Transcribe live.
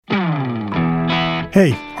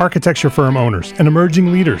Hey, architecture firm owners and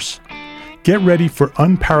emerging leaders. Get ready for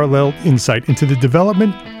unparalleled insight into the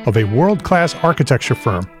development of a world-class architecture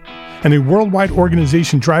firm and a worldwide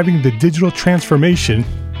organization driving the digital transformation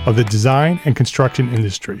of the design and construction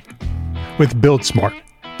industry. With Build Smart,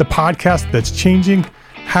 the podcast that's changing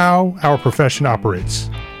how our profession operates.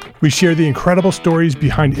 We share the incredible stories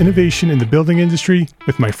behind innovation in the building industry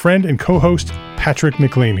with my friend and co-host, Patrick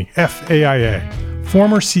McLaney, FAIA,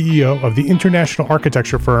 former CEO of the international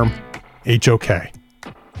architecture firm, HOK.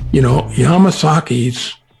 You know,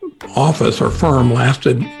 Yamasaki's office or firm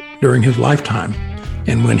lasted during his lifetime.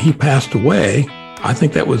 And when he passed away, I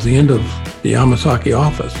think that was the end of the Yamasaki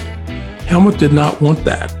office. Helmut did not want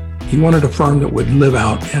that. He wanted a firm that would live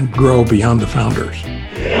out and grow beyond the founders.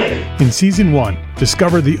 In Season 1,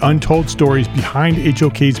 discover the untold stories behind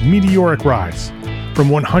HOK's meteoric rise, from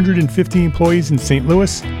 150 employees in St.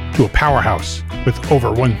 Louis to a powerhouse with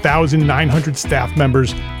over 1,900 staff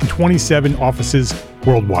members and 27 offices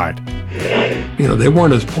worldwide. You know, they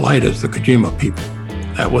weren't as polite as the Kojima people.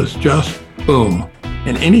 That was just boom.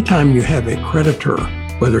 And anytime you have a creditor,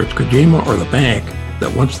 whether it's Kojima or the bank,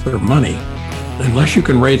 that wants their money, unless you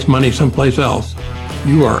can raise money someplace else,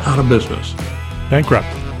 you are out of business. Bankrupt.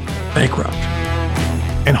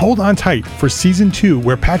 And hold on tight for Season 2,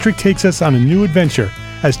 where Patrick takes us on a new adventure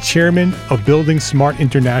as chairman of Building Smart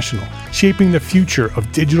International, shaping the future of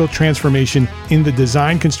digital transformation in the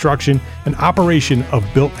design, construction, and operation of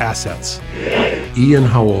built assets. Ian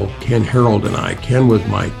Howell, Ken Harold, and I, Ken was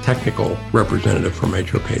my technical representative from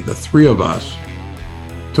HOK. The three of us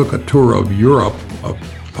took a tour of Europe of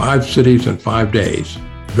 5 cities in 5 days.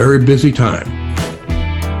 Very busy time.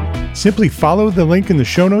 Simply follow the link in the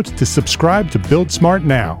show notes to subscribe to Build Smart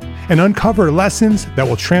now and uncover lessons that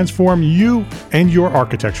will transform you and your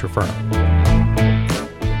architecture firm.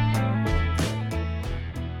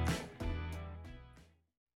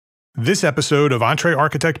 This episode of Entre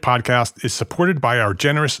Architect Podcast is supported by our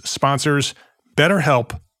generous sponsors,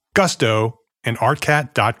 BetterHelp, Gusto, and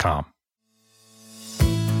ArtCat.com.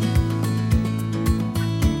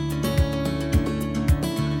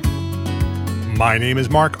 My name is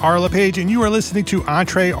Mark R. LePage, and you are listening to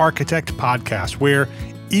Entre Architect Podcast, where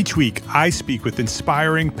each week I speak with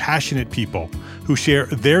inspiring, passionate people who share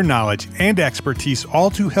their knowledge and expertise, all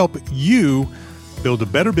to help you build a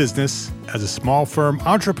better business as a small firm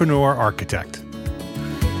entrepreneur architect.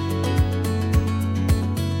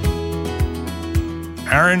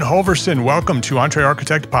 Aaron Holverson, welcome to Entre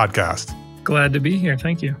Architect Podcast. Glad to be here.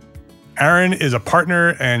 Thank you. Aaron is a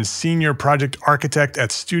partner and senior project architect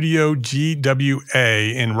at Studio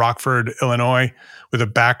GWA in Rockford, Illinois, with a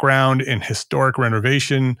background in historic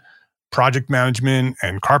renovation, project management,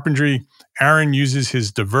 and carpentry. Aaron uses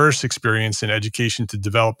his diverse experience in education to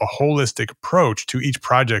develop a holistic approach to each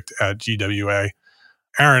project at GWA.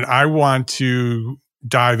 Aaron, I want to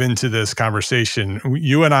dive into this conversation.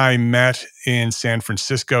 You and I met in San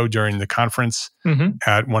Francisco during the conference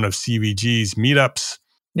at one of CVG's meetups.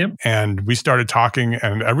 Yep. And we started talking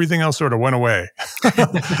and everything else sort of went away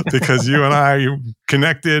because you and I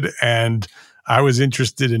connected and I was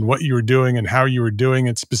interested in what you were doing and how you were doing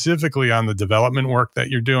it, specifically on the development work that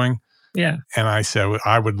you're doing. Yeah. And I said,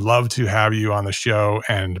 I would love to have you on the show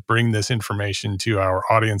and bring this information to our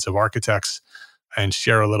audience of architects and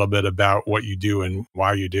share a little bit about what you do and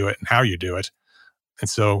why you do it and how you do it. And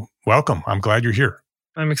so welcome. I'm glad you're here.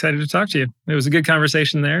 I'm excited to talk to you. It was a good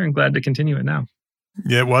conversation there and glad to continue it now.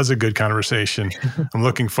 Yeah, it was a good conversation. I'm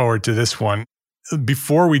looking forward to this one.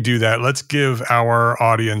 Before we do that, let's give our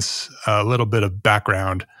audience a little bit of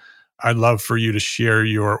background. I'd love for you to share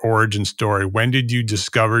your origin story. When did you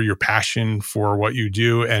discover your passion for what you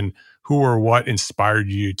do, and who or what inspired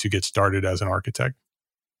you to get started as an architect?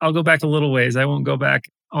 I'll go back a little ways. I won't go back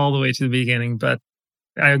all the way to the beginning, but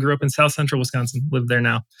I grew up in South Central Wisconsin, live there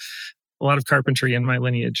now. A lot of carpentry in my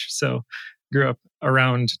lineage. So grew up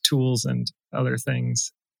around tools and other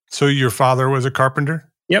things. So your father was a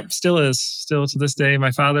carpenter? Yep, still is. Still to this day.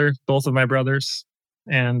 My father, both of my brothers,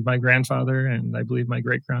 and my grandfather, and I believe my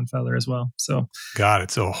great-grandfather as well. So, God,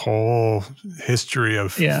 it's a whole history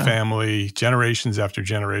of family, generations after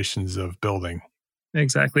generations of building.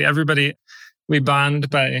 Exactly. Everybody, we bond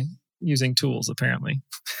by using tools, apparently.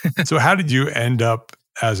 So how did you end up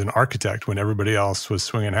as an architect when everybody else was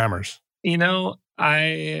swinging hammers? You know,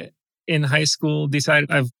 in high school,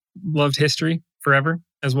 decided I've loved history forever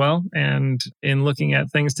as well. And in looking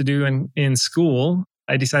at things to do in school,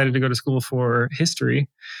 I decided to go to school for history.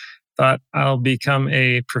 Thought I'll become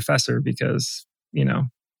a professor because, you know,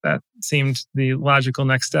 that seemed the logical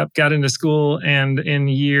next step. Got into school and in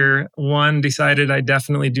year 1 decided I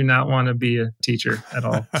definitely do not want to be a teacher at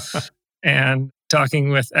all. And talking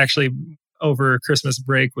with actually over Christmas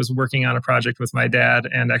break was working on a project with my dad,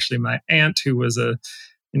 and actually my aunt, who was a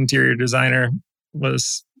interior designer,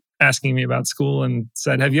 was asking me about school and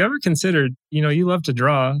said, have you ever considered, you love to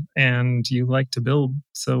draw and you like to build.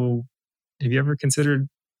 So have you ever considered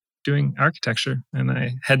doing architecture? And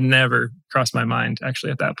I had never crossed my mind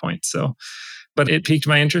actually at that point. So, but it piqued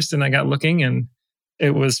my interest and I got looking, and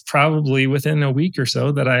it was probably within a week or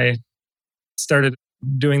so that I started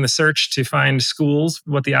doing the search to find schools,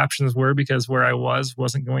 what the options were, because where I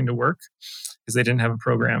wasn't going to work because they didn't have a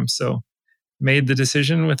program. So made the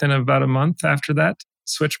decision within about a month after that,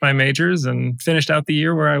 switched my majors and finished out the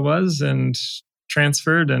year where I was and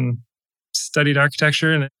transferred and studied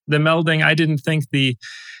architecture. And the melding, I didn't think the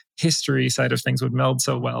history side of things would meld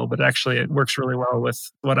so well, but actually it works really well with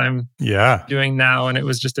what I'm doing now. And it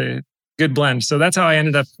was just a good blend. So that's how I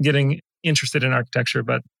ended up getting interested in architecture.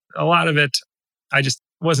 But a lot of it, I just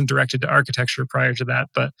wasn't directed to architecture prior to that,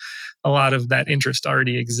 but a lot of that interest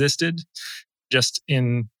already existed just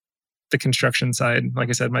in the construction side. Like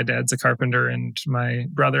I said, my dad's a carpenter, and my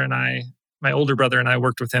older brother and I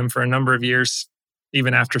worked with him for a number of years.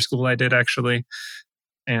 Even after school, I did actually.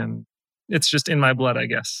 And it's just in my blood, I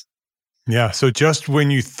guess. Yeah. So just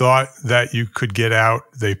when you thought that you could get out,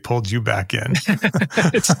 they pulled you back in.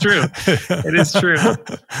 It's true. It is true.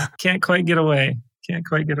 Can't quite get away.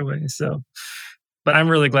 So, but I'm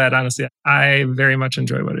really glad, honestly. I very much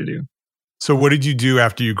enjoy what I do. So what did you do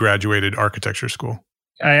after you graduated architecture school?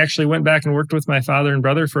 I actually went back and worked with my father and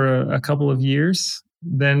brother for a couple of years,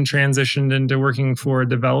 then transitioned into working for a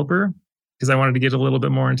developer because I wanted to get a little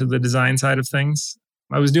bit more into the design side of things.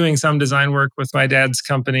 I was doing some design work with my dad's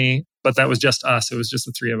company, but that was just us. It was just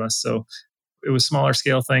the three of us. So it was smaller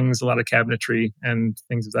scale things, a lot of cabinetry and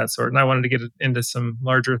things of that sort. And I wanted to get into some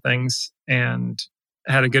larger things, and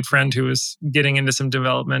had a good friend who was getting into some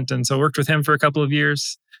development. And so worked with him for a couple of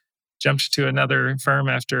years, jumped to another firm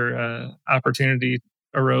after opportunity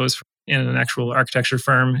arose in an actual architecture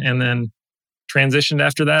firm, and then transitioned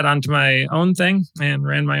after that onto my own thing and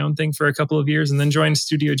ran my own thing for a couple of years, and then joined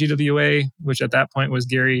Studio GWA, which at that point was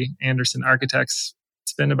Gary Anderson Architects.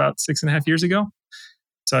 It's been about 6.5 years ago.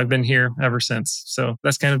 So I've been here ever since. So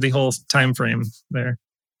that's kind of the whole time frame there.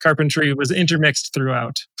 Carpentry was intermixed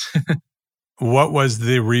throughout. What was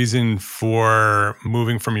the reason for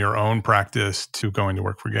moving from your own practice to going to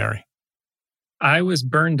work for Gary? I was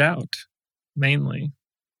burned out, mainly.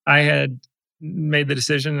 I had made the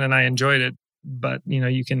decision and I enjoyed it, but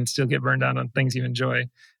you can still get burned out on things you enjoy.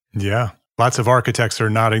 Yeah. Lots of architects are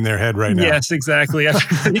nodding their head right now. Yes, exactly.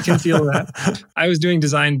 Everybody can feel that. I was doing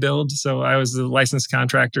design build, so I was a licensed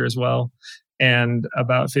contractor as well. And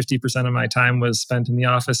about 50% of my time was spent in the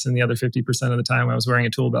office, and the other 50% of the time I was wearing a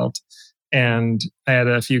tool belt. And I had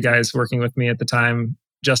a few guys working with me at the time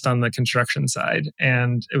just on the construction side.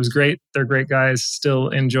 And it was great. They're great guys. Still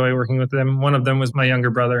enjoy working with them. One of them was my younger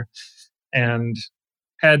brother and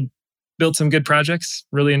had built some good projects,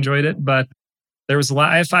 really enjoyed it. But there was a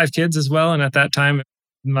lot. I have 5 kids as well. And at that time,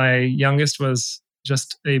 my youngest was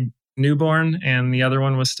just a newborn and the other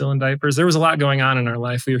one was still in diapers. There was a lot going on in our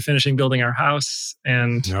life. We were finishing building our house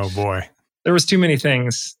and oh boy, there was too many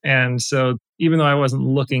things. And so even though I wasn't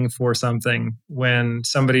looking for something, when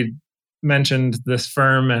somebody mentioned this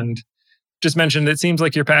firm and just mentioned, it seems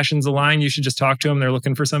like your passions align, you should just talk to them. They're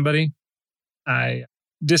looking for somebody. I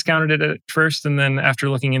discounted it at first. And then after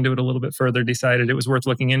looking into it a little bit further, decided it was worth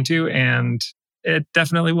looking into. And it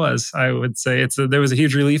definitely was. I would say there was a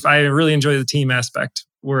huge relief. I really enjoy the team aspect.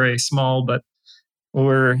 We're a small, but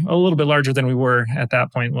we're a little bit larger than we were at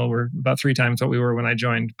that point. Well, we're about 3 times what we were when I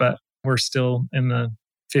joined, but we're still in the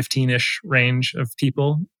 15-ish range of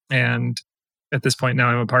people. And at this point now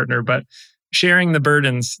I'm a partner, but sharing the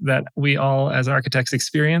burdens that we all as architects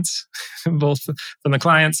experience, both from the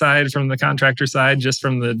client side, from the contractor side, just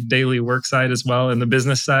from the daily work side as well, and the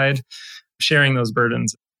business side, sharing those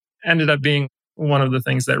burdens ended up being one of the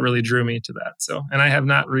things that really drew me to that. So, and I have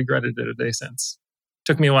not regretted it a day since.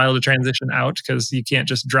 Took me a while to transition out because you can't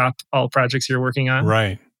just drop all projects you're working on.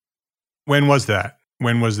 Right. When was that?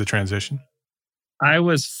 When was the transition? I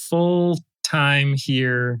was full-time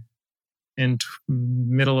here in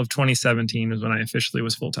middle of 2017 is when I officially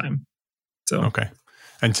was full-time. So okay.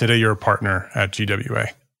 And today you're a partner at GWA.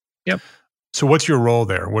 Yep. So what's your role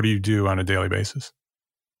there? What do you do on a daily basis?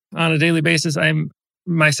 On a daily basis, I'm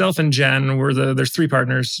myself and Jen, there's 3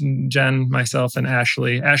 partners, Jen, myself, and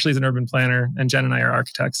Ashley. Ashley's an urban planner, and Jen and I are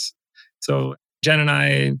architects. So Jen and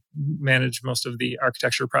I manage most of the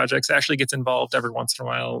architecture projects. Ashley gets involved every once in a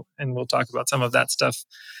while, and we'll talk about some of that stuff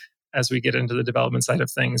as we get into the development side of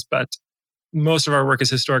things. But most of our work is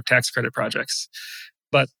historic tax credit projects.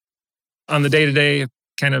 But on the day-to-day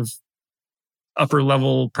kind of upper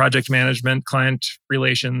level project management, client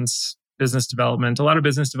relations, business development, a lot of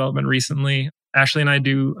business development recently. Ashley and I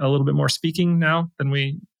do a little bit more speaking now than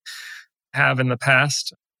we have in the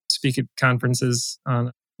past. Speak at conferences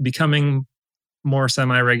on becoming more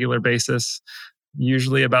semi-regular basis,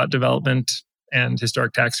 usually about development and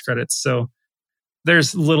historic tax credits. So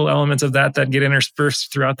there's little elements of that get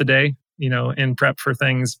interspersed throughout the day, in prep for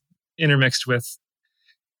things, intermixed with,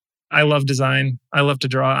 I love design. I love to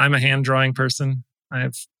draw. I'm a hand drawing person.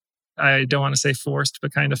 I don't want to say forced,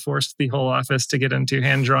 but kind of forced the whole office to get into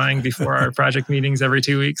hand drawing before our project meetings every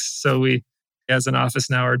 2 weeks. So we, as an office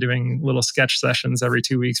now, are doing little sketch sessions every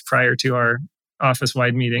 2 weeks prior to our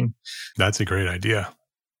office-wide meeting. That's a great idea.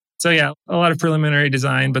 So yeah, a lot of preliminary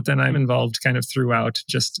design, but then I'm involved kind of throughout,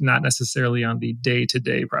 just not necessarily on the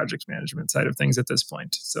day-to-day project management side of things at this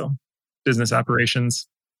point. So business operations,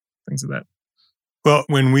 things of that. Well,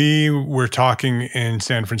 when we were talking in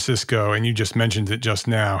San Francisco, and you just mentioned it just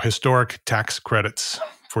now, historic tax credits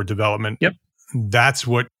for development. Yep. That's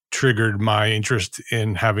what triggered my interest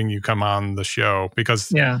in having you come on the show,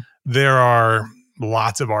 because there are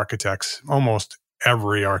lots of architects. Almost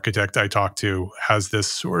every architect I talk to has this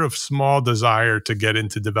sort of small desire to get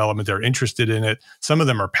into development. They're interested in it. Some of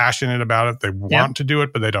them are passionate about it. They want to do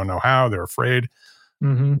it, but they don't know how. They're afraid.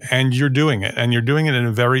 Mm-hmm. And you're doing it. And you're doing it in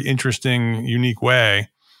a very interesting, unique way.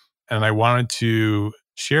 And I wanted to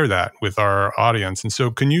share that with our audience. And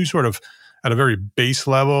so can you sort of, at a very base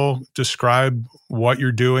level, describe what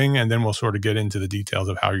you're doing? And then we'll sort of get into the details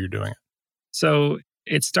of how you're doing it. So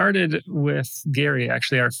it started with Gary,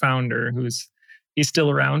 actually, our founder, he's still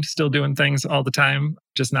around, still doing things all the time,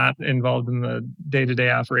 just not involved in the day-to-day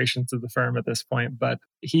operations of the firm at this point. But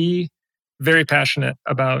he very passionate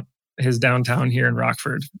about his downtown here in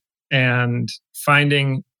Rockford, and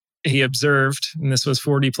he observed, and this was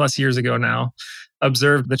 40 plus years ago now,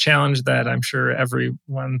 observed the challenge that I'm sure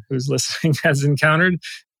everyone who's listening has encountered.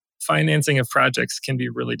 Financing of projects can be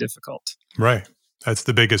really difficult. Right. That's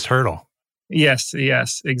the biggest hurdle. Yes,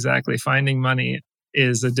 exactly. Finding money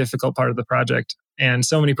is a difficult part of the project. And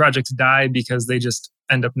so many projects die because they just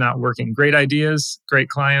end up not working. Great ideas, great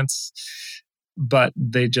clients, but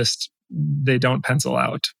they don't pencil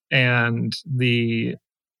out. And the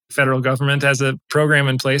federal government has a program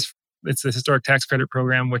in place. It's the Historic Tax Credit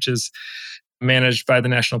Program, which is managed by the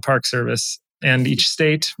National Park Service. And each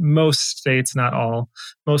state, most states, not all,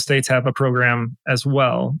 most states have a program as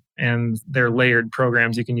well. And they're layered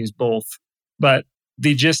programs. You can use both. But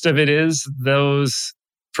the gist of it is those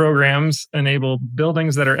programs enable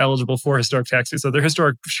buildings that are eligible for historic taxes. So they're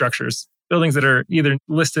historic structures, buildings that are either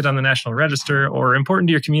listed on the National Register or important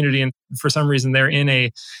to your community. And for some reason, they're in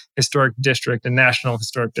a historic district, a national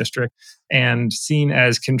historic district, and seen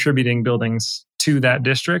as contributing buildings to that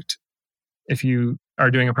district. If you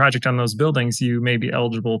are doing a project on those buildings, you may be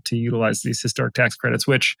eligible to utilize these historic tax credits,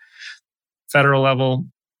 which federal level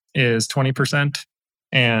is 20%.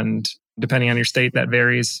 And depending on your state, that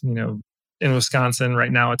varies. In Wisconsin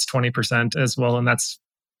right now, it's 20% as well. And that's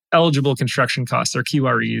eligible construction costs, or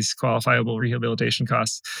QREs, qualifiable rehabilitation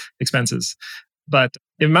costs, expenses. But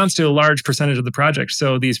it amounts to a large percentage of the project.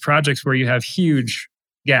 So these projects where you have huge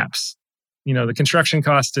gaps, the construction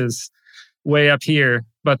cost is way up here,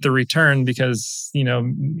 but the return, because,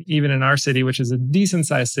 even in our city, which is a decent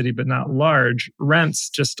sized city, but not large, rents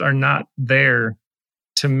just are not there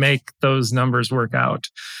to make those numbers work out.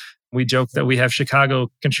 We joke that we have Chicago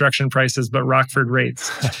construction prices, but Rockford rates.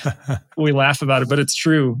 We laugh about it, but it's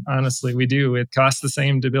true. Honestly, we do. It costs the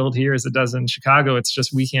same to build here as it does in Chicago. It's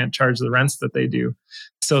just we can't charge the rents that they do.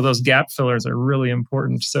 So those gap fillers are really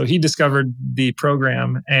important. So he discovered the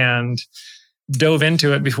program and dove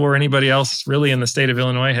into it before anybody else really in the state of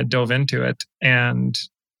Illinois had dove into it. And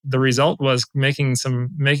the result was making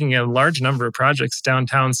a large number of projects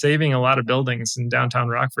downtown, saving a lot of buildings in downtown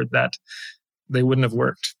Rockford that they wouldn't have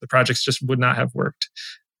worked. The projects just would not have worked.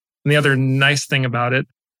 And the other nice thing about it,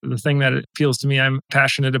 the thing that appeals to me, I'm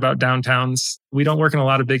passionate about downtowns. We don't work in a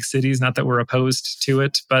lot of big cities, not that we're opposed to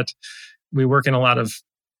it, but we work in a lot of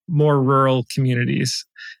more rural communities.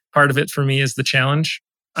 Part of it for me is the challenge.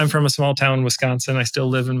 I'm from a small town, Wisconsin. I still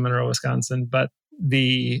live in Monroe, Wisconsin, but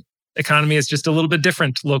the economy is just a little bit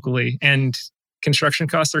different locally, and construction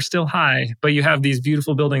costs are still high, but you have these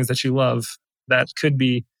beautiful buildings that you love that could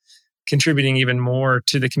be contributing even more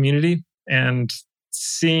to the community, and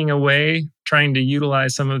seeing a way, trying to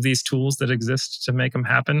utilize some of these tools that exist to make them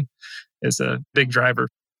happen is a big driver,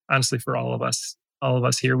 honestly, for all of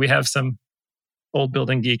us here. We have some old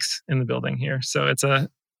building geeks in the building here. So it's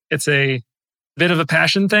a bit of a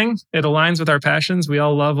passion thing. It aligns with our passions. We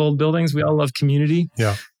all love old buildings. We all love community.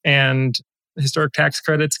 Yeah. And historic tax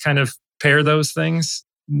credits kind of pair those things.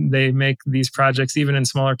 They make these projects, even in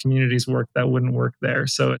smaller communities, work that wouldn't work there.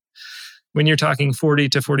 So when you're talking 40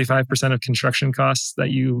 to 45% of construction costs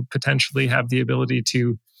that you potentially have the ability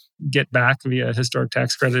to get back via historic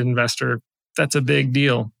tax credit investor, that's a big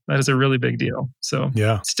deal. That is a really big deal. So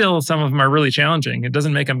still, some of them are really challenging. It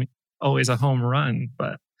doesn't make them always a home run,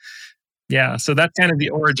 but yeah. So that's kind of the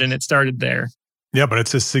origin. It started there. Yeah, but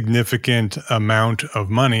it's a significant amount of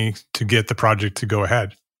money to get the project to go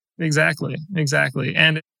ahead. Exactly.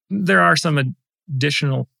 And there are some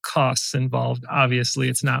additional costs involved. Obviously,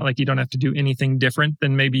 it's not like you don't have to do anything different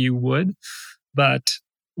than maybe you would. But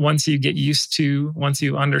once you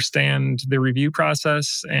understand the review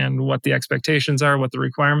process and what the expectations are, what the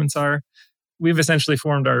requirements are, we've essentially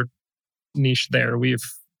formed our niche there. We've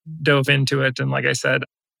dove into it. And like I said,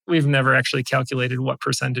 we've never actually calculated what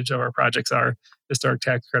percentage of our projects are historic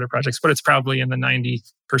tax credit projects, but it's probably in the 90%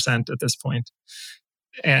 at this point.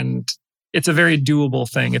 And it's a very doable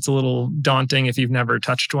thing. It's a little daunting if you've never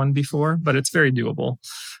touched one before, but it's very doable.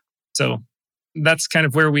 So that's kind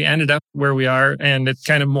of where we ended up, where we are. And it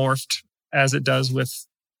kind of morphed as it does with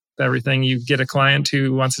everything. You get a client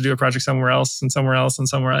who wants to do a project somewhere else and somewhere else and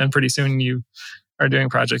somewhere else. And pretty soon you are doing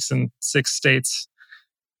projects in 6 states,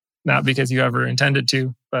 not because you ever intended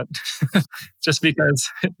to, but just because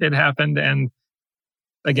it happened. And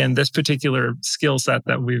again, this particular skill set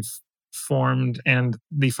that we've formed and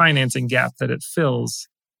the financing gap that it fills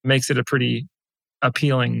makes it a pretty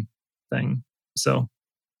appealing thing. So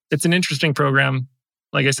it's an interesting program.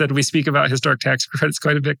 Like I said, we speak about historic tax credits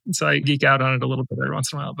quite a bit, so I geek out on it a little bit every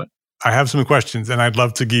once in a while. But I have some questions and I'd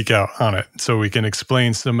love to geek out on it so we can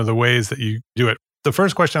explain some of the ways that you do it. The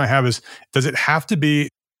first question I have is, does it have to be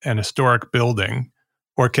an historic building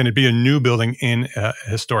or can it be a new building in a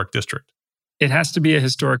historic district? It has to be a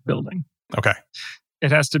historic building. Okay.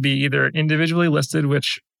 It has to be either individually listed,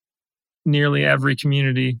 which nearly every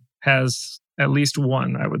community has at least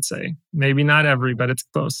one, I would say. Maybe not every, but it's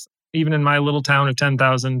close. Even in my little town of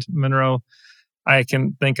 10,000, Monroe, I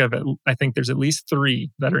can think of it. I think there's at least 3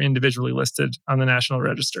 that are individually listed on the National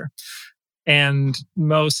Register. And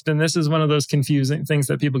this is one of those confusing things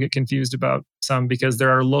that people get confused about some, because there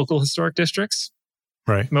are local historic districts.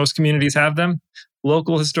 Right. Most communities have them.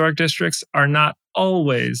 Local historic districts are not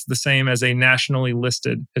always the same as a nationally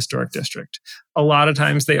listed historic district. A lot of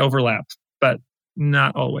times they overlap, but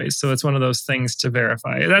not always. So it's one of those things to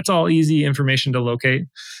verify. That's all easy information to locate.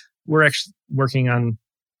 We're actually working on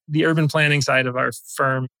the urban planning side of our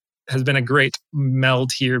firm. Has been a great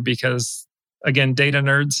meld here because, again, data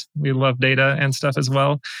nerds, we love data and stuff as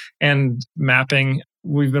well. And mapping,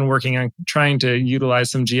 we've been working on trying to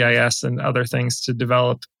utilize some GIS and other things to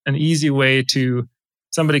develop an easy way to,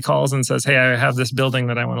 somebody calls and says, hey, I have this building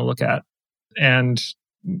that I want to look at. And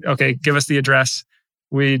okay, give us the address.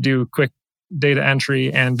 We do quick data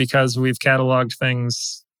entry. And because we've cataloged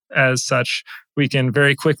things as such, we can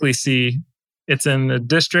very quickly see it's in the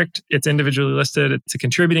district, it's individually listed, it's a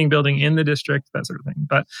contributing building in the district, that sort of thing.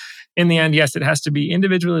 But in the end, yes, it has to be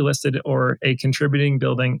individually listed or a contributing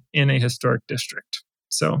building in a historic district.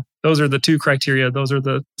 So those are the 2 criteria. Those are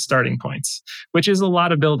the starting points, which is a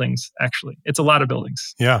lot of buildings, actually. It's a lot of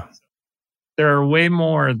buildings. Yeah. There are way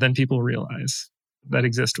more than people realize that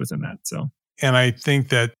exist within that. So, and I think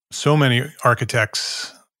that so many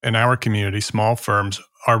architects in our community, small firms,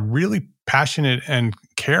 are really passionate and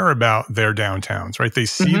care about their downtowns, right? They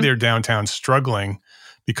see their downtowns struggling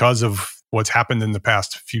because of what's happened in the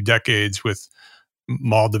past few decades with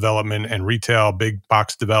mall development and retail, big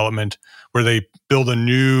box development, where they build a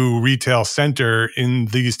new retail center in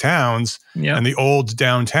these towns and the old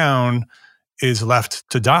downtown is left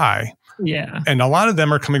to die. Yeah. And a lot of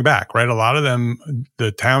them are coming back, right? A lot of them,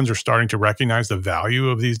 the towns are starting to recognize the value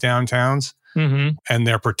of these downtowns and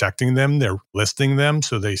they're protecting them. They're listing them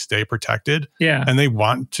so they stay protected. Yeah. And they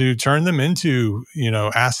want to turn them into,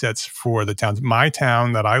 assets for the towns. My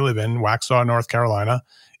town that I live in, Waxhaw, North Carolina,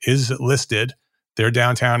 is listed. Their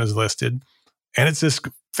downtown is listed. And it's this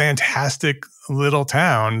fantastic little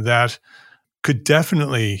town that could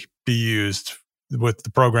definitely be used with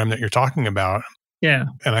the program that you're talking about. Yeah.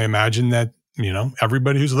 And I imagine that,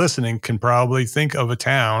 everybody who's listening can probably think of a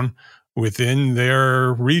town within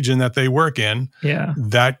their region that they work in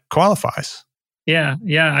that qualifies. Yeah.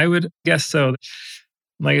 Yeah, I would guess so.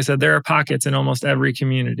 Like I said, there are pockets in almost every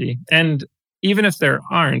community. And even if there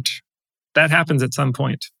aren't, that happens at some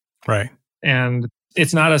point. Right. And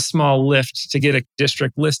it's not a small lift to get a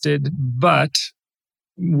district listed, but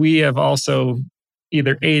we have also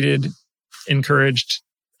either aided, encouraged,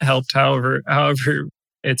 helped, however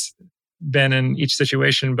it's been in each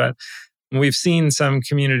situation. But We've seen some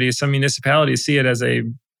communities, some municipalities see it as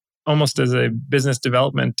almost as a business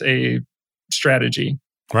development, a strategy.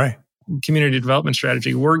 Right. Community development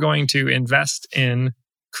strategy. We're going to invest in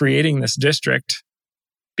creating this district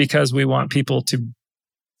because we want people to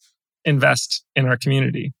invest in our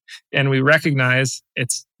community. And we recognize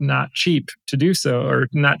it's not cheap to do so, or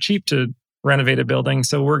not cheap to renovate a building.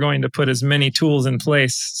 So we're going to put as many tools in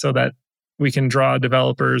place so that we can draw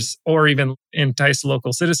developers or even entice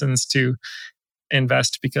local citizens to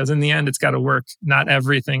invest, because in the end, it's got to work. Not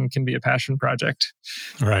everything can be a passion project.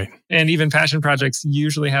 Right. And even passion projects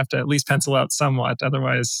usually have to at least pencil out somewhat.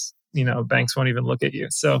 Otherwise, banks won't even look at you.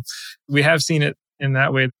 So we have seen it in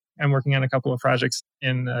that way. I'm working on a couple of projects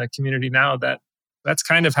in the community now that's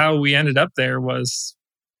kind of how we ended up there. Was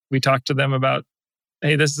we talked to them about,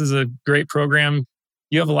 hey, this is a great program.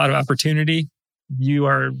 You have a lot of opportunity. You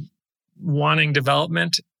are wanting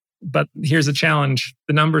development, but here's a challenge.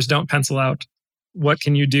 The numbers don't pencil out. What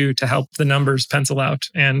can you do to help the numbers pencil out?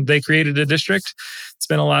 And they created a district. It's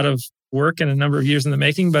been a lot of work and a number of years in the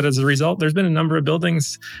making, but as a result, there's been a number of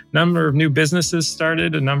buildings, number of new businesses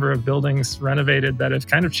started, a number of buildings renovated that have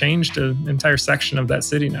kind of changed an entire section of that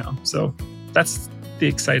city now. So that's the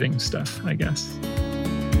exciting stuff, I guess.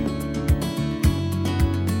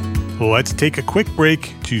 Let's take a quick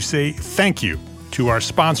break to say thank you to our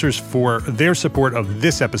sponsors for their support of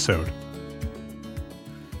this episode.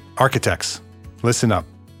 Architects, listen up.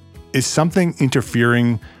 Is something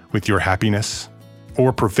interfering with your happiness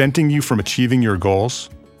or preventing you from achieving your goals?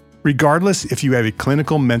 Regardless if you have a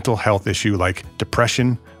clinical mental health issue like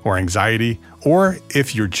depression or anxiety, or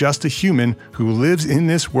if you're just a human who lives in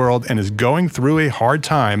this world and is going through a hard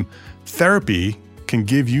time, therapy can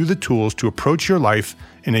give you the tools to approach your life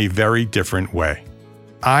in a very different way.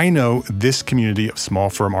 I know this community of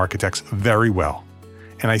small firm architects very well,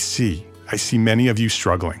 and I see many of you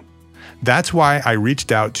struggling. That's why I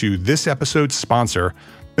reached out to this episode's sponsor,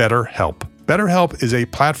 BetterHelp. BetterHelp is a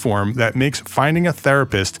platform that makes finding a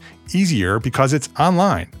therapist easier because it's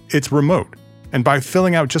online, it's remote. And by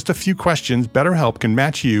filling out just a few questions, BetterHelp can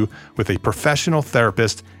match you with a professional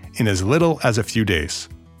therapist in as little as a few days.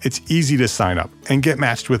 It's easy to sign up and get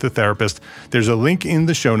matched with a therapist. There's a link in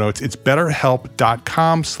the show notes. It's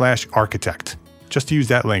betterhelp.com/architect. Just use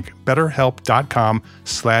that link,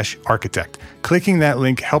 betterhelp.com/architect. Clicking that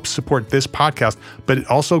link helps support this podcast, but it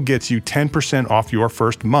also gets you 10% off your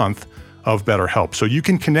first month of BetterHelp. So you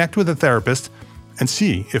can connect with a therapist and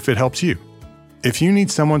see if it helps you. If you need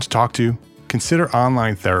someone to talk to, consider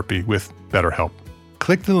online therapy with BetterHelp.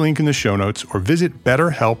 Click the link in the show notes or visit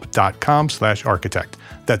betterhelp.com/architect.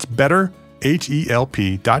 That's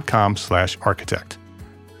betterhelp.com/architect.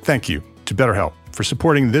 Thank you to BetterHelp for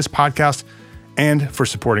supporting this podcast and for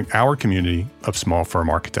supporting our community of small firm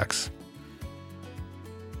architects.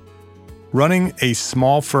 Running a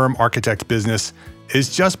small firm architect business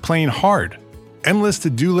is just plain hard. Endless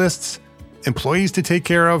to-do lists, employees to take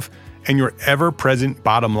care of, and your ever-present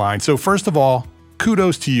bottom line. So first of all,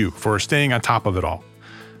 kudos to you for staying on top of it all.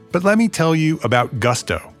 But let me tell you about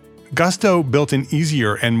Gusto. Gusto built an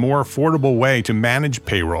easier and more affordable way to manage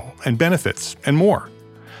payroll and benefits and more.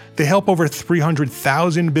 They help over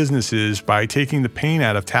 300,000 businesses by taking the pain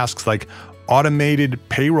out of tasks like automated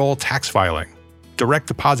payroll tax filing, direct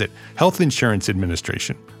deposit, health insurance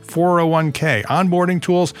administration, 401k, onboarding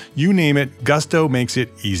tools, you name it, Gusto makes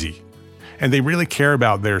it easy. And they really care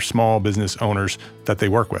about their small business owners that they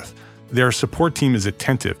work with. Their support team is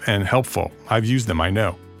attentive and helpful. I've used them, I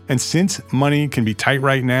know. And since money can be tight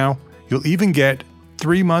right now, you'll even get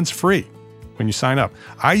 3 months free when you sign up.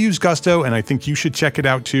 I use Gusto and I think you should check it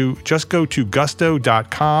out too. Just go to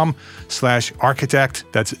gusto.com/architect.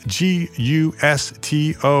 That's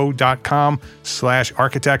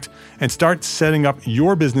gusto.com/architect and start setting up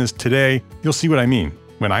your business today. You'll see what I mean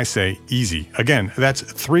when I say easy. Again, that's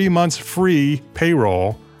 3 months free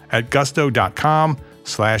payroll at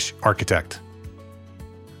gusto.com/architect.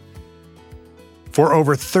 For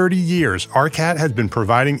over 30 years, ARCAT has been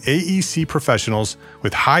providing AEC professionals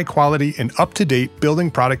with high-quality and up-to-date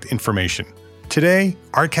building product information. Today,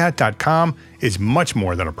 ARCAT.com is much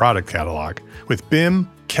more than a product catalog, with BIM,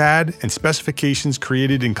 CAD, and specifications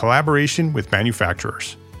created in collaboration with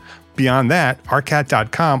manufacturers. Beyond that,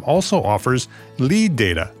 ARCAT.com also offers lead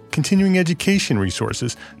data, continuing education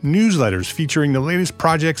resources, newsletters featuring the latest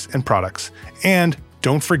projects and products, and,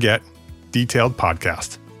 don't forget, detailed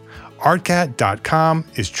podcasts. ARCAT.com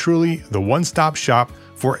is truly the one-stop shop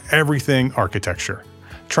for everything architecture.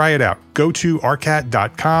 Try it out. Go to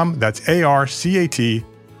ARCAT.com. That's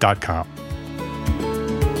ARCAT.com.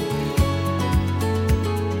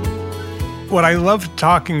 What I love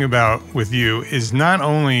talking about with you is not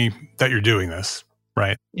only that you're doing this,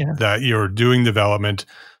 right? Yeah. That you're doing development,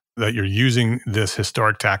 that you're using this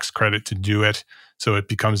historic tax credit to do it. So it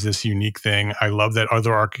becomes this unique thing. I love that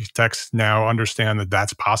other architects now understand that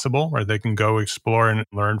that's possible, right? They can go explore and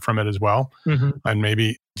learn from it as well, and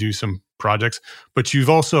maybe do some projects. But you've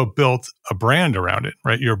also built a brand around it,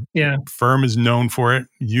 right? Your firm is known for it.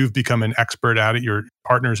 You've become an expert at it. Your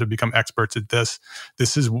partners have become experts at this.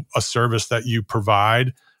 This is a service that you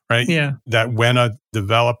provide, right? Yeah. That when a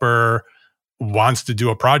developer wants to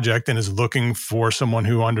do a project and is looking for someone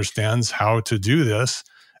who understands how to do this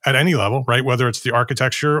at any level, right? Whether it's the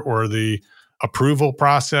architecture or the approval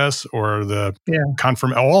process or the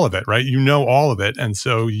confirm, all of it, right? You know all of it. And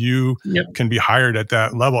so you can be hired at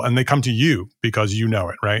that level, and they come to you because you know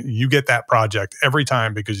it, right? You get that project every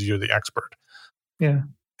time because you're the expert. Yeah.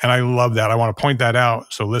 And I love that. I want to point that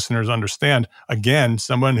out so listeners understand. Again,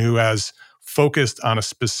 someone who has focused on a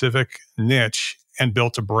specific niche and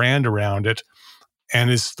built a brand around it and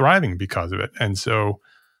is thriving because of it. And so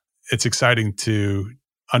it's exciting to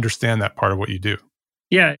understand that part of what you do.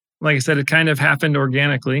 Yeah. Like I said, it kind of happened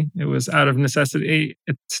organically. It was out of necessity.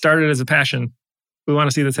 It started as a passion. We want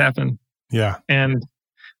to see this happen. Yeah. And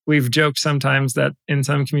we've joked sometimes that in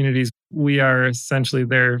some communities, we are essentially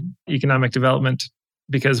their economic development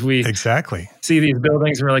because we see these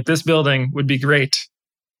buildings and we're like, this building would be great.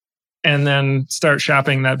 And then start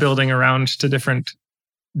shopping that building around to different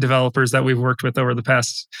developers that we've worked with over the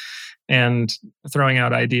past and throwing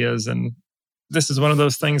out ideas. And this is one of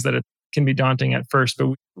those things that it can be daunting at first.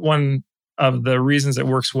 But one of the reasons it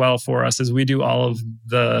works well for us is we do all of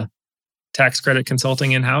the tax credit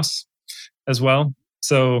consulting in-house as well.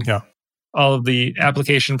 So all of the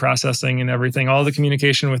application processing and everything, all the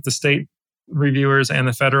communication with the state reviewers and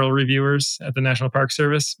the federal reviewers at the National Park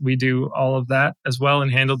Service, we do all of that as well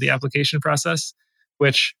and handle the application process,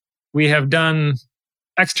 which we have done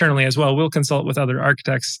externally as well. We'll consult with other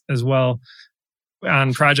architects as well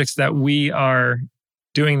on projects that we are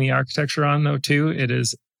doing the architecture on, though, too. It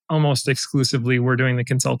is almost exclusively we're doing the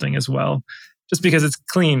consulting as well, just because it's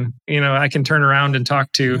clean. I can turn around and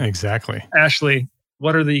talk to Ashley.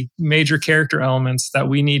 What are the major character elements that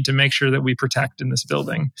we need to make sure that we protect in this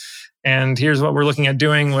building? And here's what we're looking at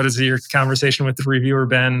doing. What is your conversation with the reviewer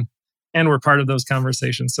been? And we're part of those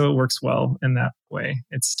conversations. So it works well in that way.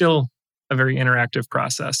 It's still a very interactive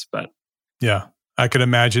process, but I could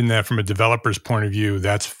imagine that from a developer's point of view,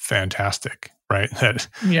 that's fantastic, right? That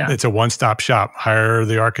it's a one-stop shop. Hire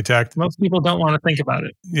the architect. Most people don't want to think about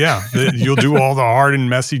it. You'll do all the hard and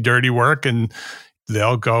messy, dirty work, and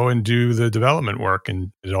they'll go and do the development work,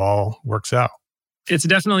 and it all works out. It's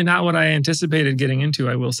definitely not what I anticipated getting into,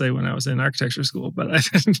 I will say, when I was in architecture school. But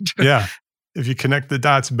if you connect the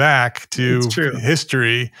dots back to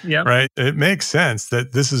history, right, it makes sense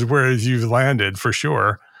that this is where you've landed for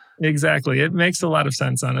sure. Exactly. It makes a lot of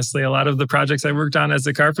sense, honestly. A lot of the projects I worked on as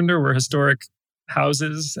a carpenter were historic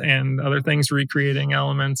houses and other things, recreating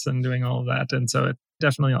elements and doing all of that. And so it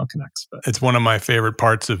definitely all connects. But it's one of my favorite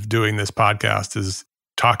parts of doing this podcast is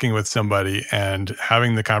talking with somebody and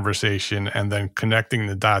having the conversation and then connecting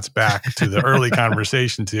the dots back to the early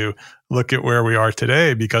conversation to look at where we are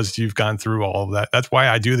today because you've gone through all of that. That's why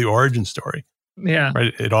I do the origin story. Yeah.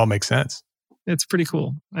 Right? It all makes sense. It's pretty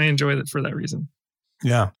cool. I enjoy it for that reason.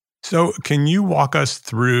 Yeah. So can you walk us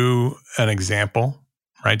through an example,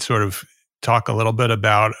 right? Sort of talk a little bit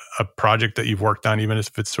about a project that you've worked on, even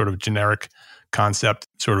if it's sort of generic concept,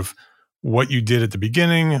 sort of what you did at the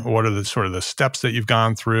beginning, what are the sort of the steps that you've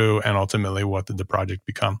gone through, and ultimately what did the project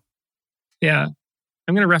become? Yeah.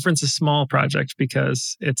 I'm going to reference a small project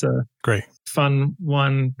because it's a fun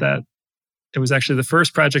one that it was actually the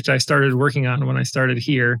first project I started working on when I started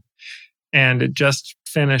here. And it just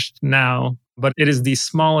finished now, but it is the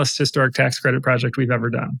smallest historic tax credit project we've ever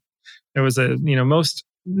done. There was most,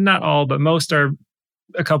 not all, but most are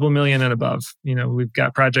a couple million and above. We've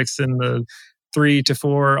got projects in the 3 to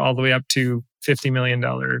 4, all the way up to $50 million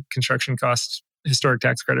construction cost historic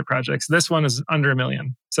tax credit projects. This one is under $1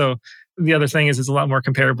 million. So the other thing is it's a lot more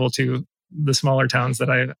comparable to the smaller towns that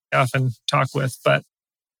I often talk with. But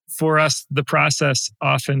for us, the process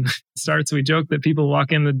often starts, we joke that people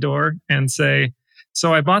walk in the door and say,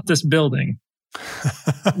 so I bought this building.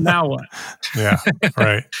 Now what? Yeah,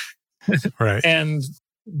 right. Right. And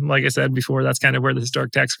like I said before, that's kind of where the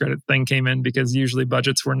historic tax credit thing came in because usually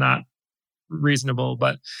budgets were not reasonable.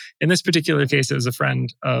 But in this particular case, it was a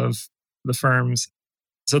friend of the firm's.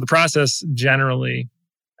 So the process generally,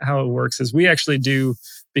 how it works is we actually do,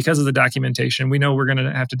 because of the documentation, we know we're going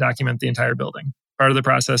to have to document the entire building. Part of the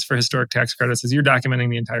process for historic tax credits is you're documenting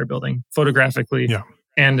the entire building photographically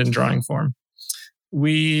and in drawing form.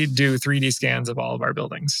 We do 3D scans of all of our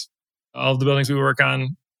buildings. All of the buildings we work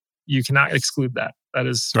on, you cannot exclude that. That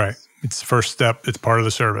is right. It's the first step. It's part of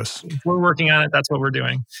the service. If we're working on it, that's what we're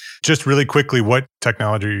doing. Just really quickly, what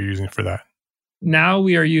technology are you using for that? Now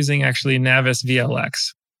we are using actually Navis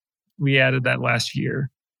VLX. We added that last year,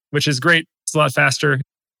 which is great. It's a lot faster.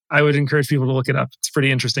 I would encourage people to look it up. It's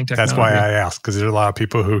pretty interesting technology. That's why I asked, because there's a lot of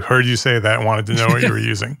people who heard you say that and wanted to know what you were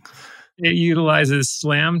using. It utilizes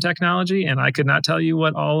SLAM technology, and I could not tell you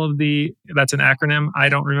what that's an acronym. I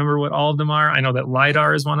don't remember what all of them are. I know that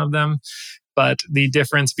LiDAR is one of them, but the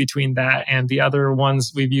difference between that and the other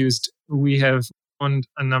ones we've used, we have owned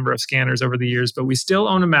a number of scanners over the years, but we still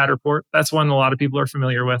own a Matterport. That's one a lot of people are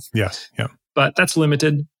familiar with. Yes, yeah. But that's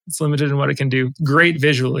limited. It's limited in what it can do. Great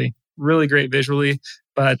visually, really great visually,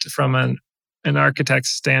 but from an architect's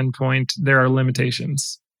standpoint, there are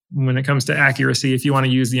limitations when it comes to accuracy if you want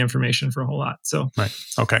to use the information for a whole lot. So right.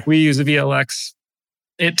 Okay. We use a VLX.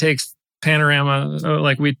 It takes panorama,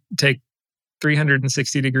 like we take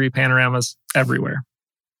 360-degree panoramas everywhere.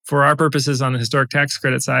 For our purposes on the historic tax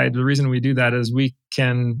credit side, the reason we do that is we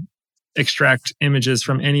can extract images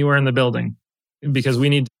from anywhere in the building because we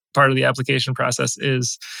need part of the application process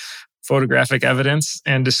is photographic evidence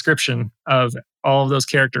and description of all of those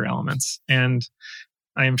character elements. And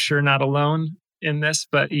I am sure not alone in this,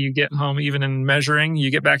 but you get home, even in measuring, you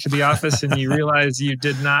get back to the office and you realize you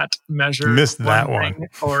did not measure. Missed that one.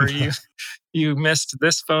 Or you missed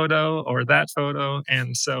this photo or that photo.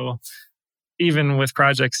 And so even with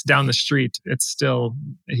projects down the street, it's still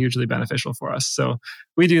hugely beneficial for us. So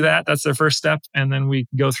we do that. That's the first step. And then we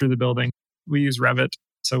go through the building. We use Revit.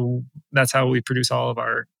 So that's how we produce all of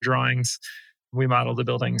our drawings. We model the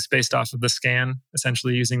buildings based off of the scan,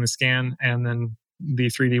 essentially using the scan and then the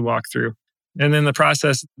 3D walkthrough. And then the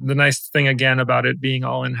process, the nice thing again about it being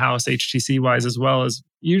all in-house HTC-wise as well is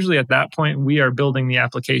usually at that point, we are building the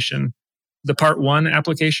application. The part one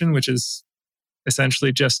application, which is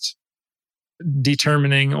essentially just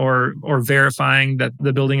determining or verifying that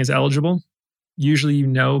the building is eligible. Usually you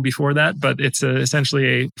know before that, but it's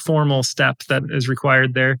essentially a formal step that is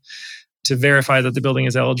required there to verify that the building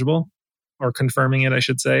is eligible, or confirming it, I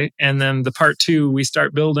should say. And then the part two, we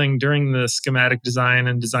start building during the schematic design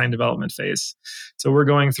and design development phase. So we're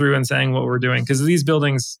going through and saying what we're doing. Because these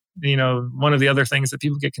buildings, one of the other things that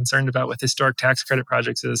people get concerned about with historic tax credit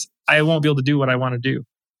projects is, I won't be able to do what I want to do.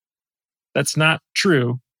 That's not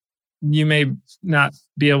true. You may not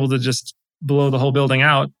be able to just blow the whole building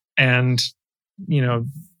out and,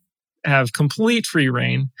 have complete free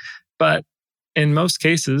reign. But in most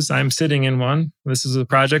cases, I'm sitting in one. This is a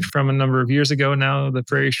project from a number of years ago now, the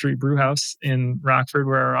Prairie Street Brew House in Rockford,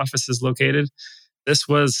 where our office is located. This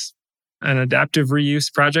was an adaptive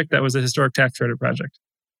reuse project that was a historic tax credit project.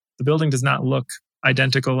 The building does not look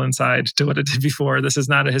identical inside to what it did before. This is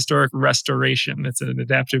not a historic restoration. It's an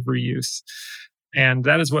adaptive reuse. And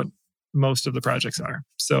that is what most of the projects are.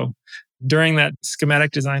 So during that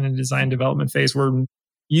schematic design and design development phase,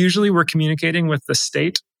 we're communicating with the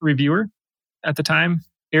state reviewer at the time.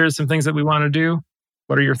 Here's some things that we want to do.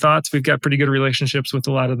 What are your thoughts? We've got pretty good relationships with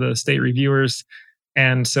a lot of the state reviewers.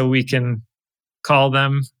 And so we can call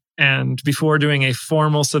them. And before doing a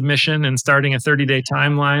formal submission and starting a 30-day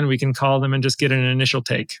timeline, we can call them and just get an initial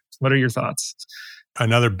take. What are your thoughts?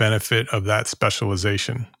 Another benefit of that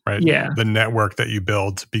specialization, right? Yeah. The network that you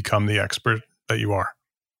build to become the expert that you are.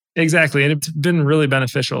 Exactly. And it's been really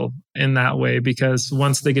beneficial in that way because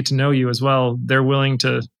once they get to know you as well, they're willing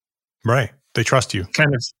to... Right. They trust you.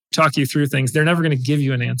 Kind of talk you through things. They're never going to give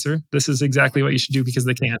you an answer. This is exactly what you should do because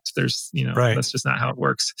they can't. There's, right. That's just not how it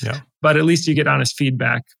works. Yeah. But at least you get honest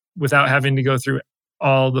feedback without having to go through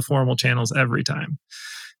all the formal channels every time.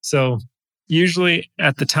 So usually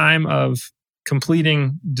at the time of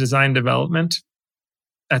completing design development,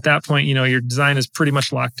 at that point, your design is pretty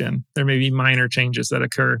much locked in. There may be minor changes that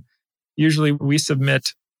occur. Usually we submit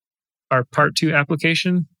our part two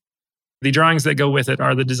application. The drawings that go with it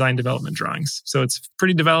are the design development drawings. So it's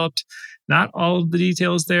pretty developed. Not all of the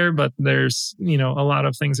details there, but there's, a lot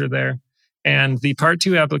of things are there. And the part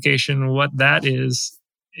two application, what that is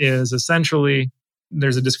essentially,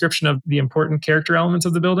 there's a description of the important character elements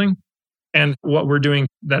of the building and what we're doing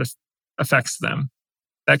that affects them.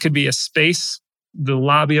 That could be a space. The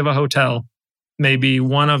lobby of a hotel may be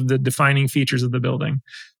one of the defining features of the building.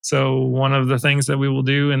 So one of the things that we will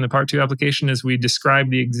do in the part two application is we describe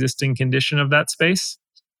the existing condition of that space.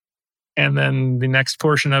 And then the next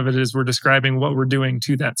portion of it is we're describing what we're doing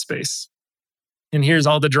to that space. And here's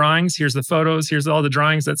all the drawings. Here's the photos. Here's all the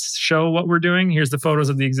drawings that show what we're doing. Here's the photos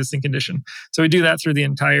of the existing condition. So we do that through the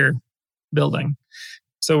entire building.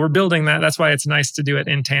 So we're building that. That's why it's nice to do it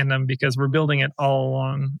in tandem, because we're building it all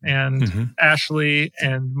along. And Ashley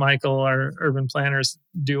and Michael, our urban planners,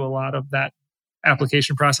 do a lot of that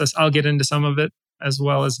application process. I'll get into some of it as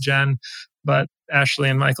well as Jen, but Ashley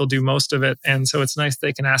and Michael do most of it. And so it's nice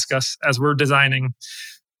they can ask us as we're designing,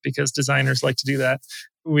 because designers like to do that.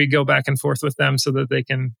 We go back and forth with them so that they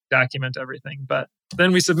can document everything. But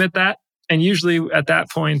then we submit that. And usually at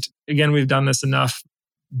that point, again, we've done this enough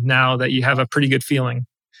now that you have a pretty good feeling.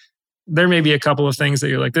 There may be a couple of things that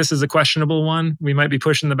you're like, this is a questionable one. We might be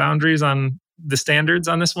pushing the boundaries on the standards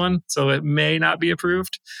on this one, so it may not be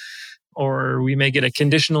approved. Or we may get a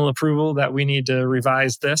conditional approval that we need to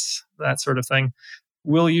revise this, that sort of thing.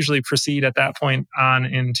 We'll usually proceed at that point on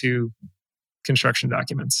into construction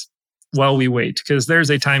documents while we wait, because there's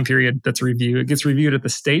a time period that's reviewed. It gets reviewed at the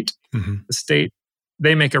state. The state,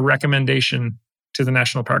 they make a recommendation to the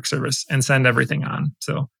National Park Service and send everything on.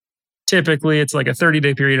 So typically it's like a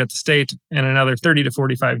 30-day period at the state and another 30 to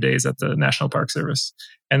 45 days at the National Park Service.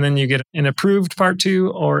 And then you get an approved Part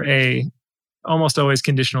 2 or a almost always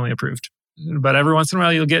conditionally approved. But every once in a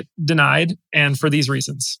while you'll get denied, and for these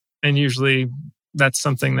reasons. And usually that's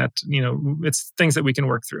something that, it's things that we can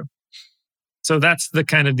work through. So that's the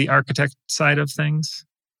kind of the architect side of things.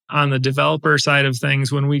 On the developer side of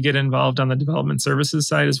things, when we get involved on the development services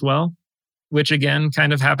side as well, which again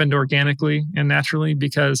kind of happened organically and naturally,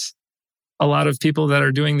 because a lot of people that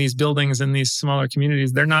are doing these buildings in these smaller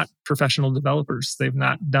communities, they're not professional developers. They've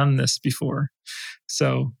not done this before.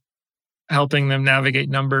 So helping them navigate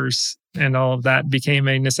numbers and all of that became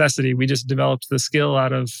a necessity. We just developed the skill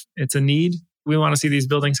out of, it's a need. We want to see these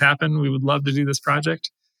buildings happen. We would love to do this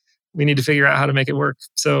project. We need to figure out how to make it work.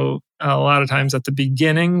 So a lot of times at the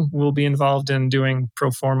beginning, we'll be involved in doing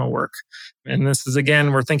pro forma work. And this is,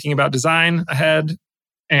 again, we're thinking about design ahead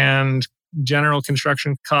and general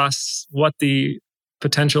construction costs, what the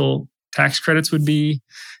potential tax credits would be,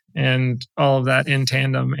 and all of that in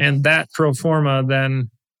tandem. And that pro forma then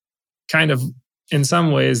kind of, in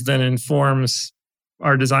some ways, then informs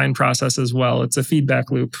our design process as well. It's a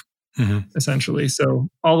feedback loop, essentially. So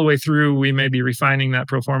all the way through, we may be refining that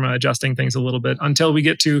pro forma, adjusting things a little bit until we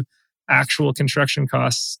get to actual construction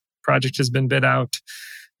costs. Project has been bid out.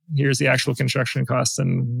 Here's the actual construction costs.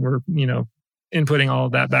 And we're, inputting all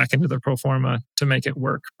of that back into the pro forma to make it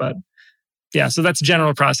work. But yeah, so that's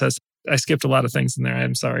general process. I skipped a lot of things in there.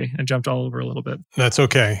 I'm sorry. I jumped all over a little bit. That's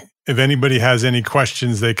okay. If anybody has any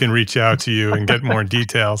questions, they can reach out to you and get more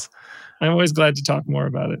details. I'm always glad to talk more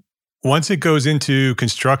about it. Once it goes into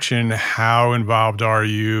construction, how involved are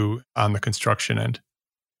you on the construction end?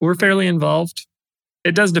 We're fairly involved.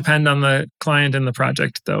 It does depend on the client and the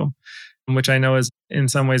project, though, which I know is in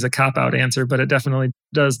some ways a cop-out answer, but it definitely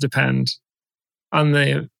does depend. On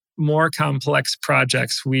the more complex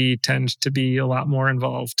projects, we tend to be a lot more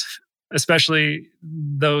involved, especially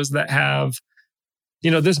those that have,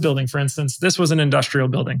 this building, for instance, this was an industrial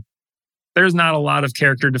building. There's not a lot of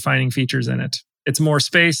character defining features in it. It's more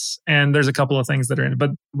space, and there's a couple of things that are in it,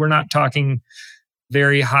 but we're not talking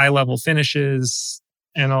very high level finishes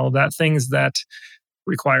and all that, things that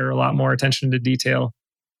require a lot more attention to detail.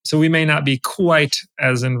 So we may not be quite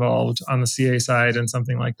as involved on the CA side and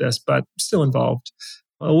something like this, but still involved.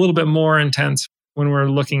 A little bit more intense when we're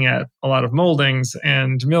looking at a lot of moldings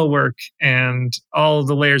and millwork and all of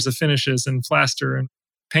the layers of finishes and plaster and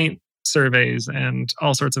paint surveys and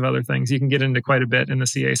all sorts of other things. You can get into quite a bit in the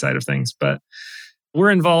CA side of things, but we're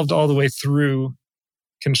involved all the way through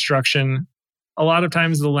construction. A lot of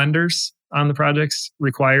times the lenders on the projects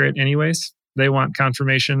require it anyways. They want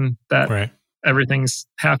confirmation that everything's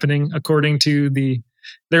happening according to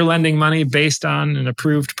they're lending money based on an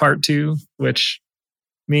approved Part 2, which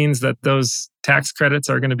means that those tax credits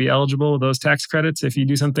are going to be eligible. Those tax credits, if you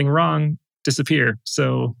do something wrong, disappear.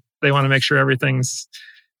 So they want to make sure everything's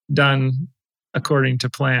done according to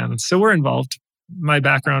plan. So we're involved. My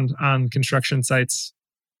background on construction sites,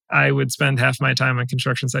 I would spend half my time on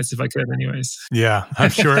construction sites if I could anyways. Yeah,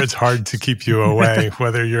 I'm sure it's hard to keep you away,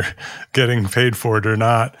 whether you're getting paid for it or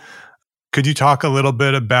not. Could you talk a little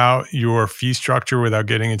bit about your fee structure without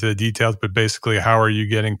getting into the details, but basically how are you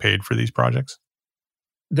getting paid for these projects?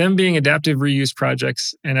 Them being adaptive reuse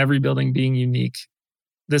projects and every building being unique,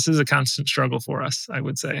 this is a constant struggle for us, I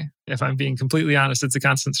would say. If I'm being completely honest, it's a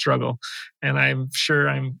constant struggle. And I'm sure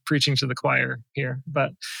I'm preaching to the choir here,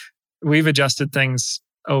 but we've adjusted things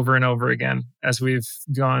over and over again as we've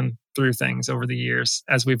gone through things over the years,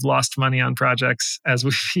 as we've lost money on projects, as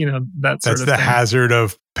we, that sort of thing. That's the hazard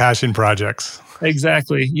of passion projects.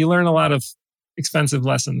 Exactly. You learn a lot of expensive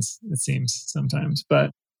lessons, it seems sometimes,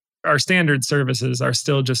 but our standard services are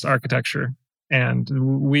still just architecture And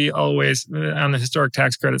we always, on the historic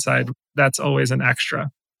tax credit side, that's always an extra.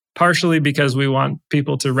 Partially because we want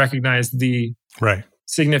people to recognize the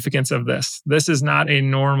significance of this. This is not a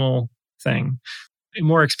normal thing.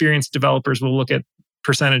 More experienced developers will look at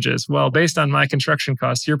percentages. Well, based on my construction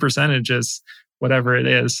costs, your percentage is whatever it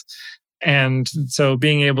is. And so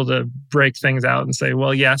being able to break things out and say,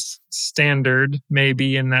 well, yes, standard may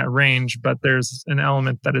be in that range, but there's an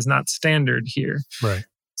element that is not standard here. Right.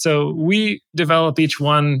 So we develop each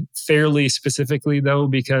one fairly specifically, though,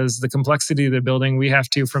 because the complexity of the building, we have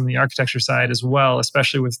to, from the architecture side as well,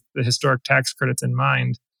 especially with the historic tax credits in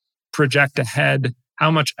mind, project ahead how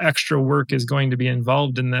much extra work is going to be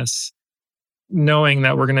involved in this, knowing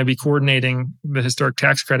that we're going to be coordinating the historic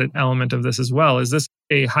tax credit element of this as well. Is this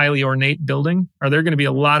a highly ornate building? Are there going to be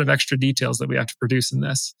a lot of extra details that we have to produce in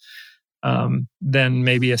this than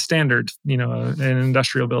maybe a standard, an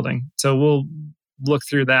industrial building? So we'll look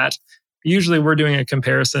through that. Usually we're doing a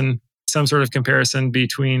comparison, some sort of comparison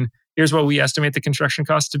between here's what we estimate the construction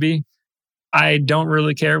cost to be. I don't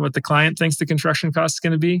really care what the client thinks the construction cost is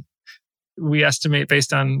going to be. We estimate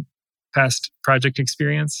based on past project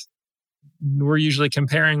experience. We're usually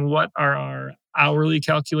comparing what are our hourly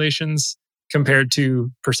calculations compared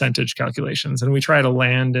to percentage calculations. And we try to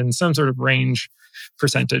land in some sort of range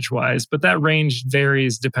percentage-wise, but that range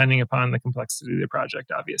varies depending upon the complexity of the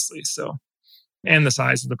project, obviously. So, and the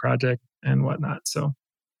size of the project and whatnot. So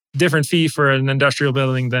different fee for an industrial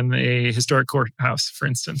building than a historic courthouse, for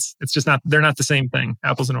instance. It's just they're not the same thing,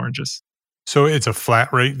 apples and oranges. So it's a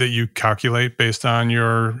flat rate that you calculate based on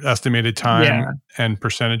your estimated time and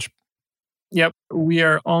percentage? Yep. We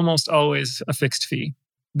are almost always a fixed fee.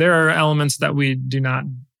 There are elements that we do not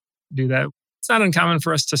do that. It's not uncommon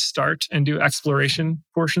for us to start and do exploration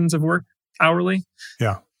portions of work hourly.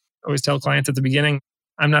 Yeah. I always tell clients at the beginning,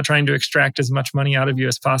 I'm not trying to extract as much money out of you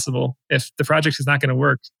as possible. If the project is not going to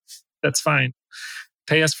work, that's fine.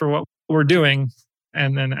 Pay us for what we're doing.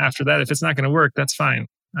 And then after that, if it's not going to work, that's fine.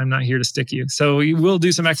 I'm not here to stick you. So we will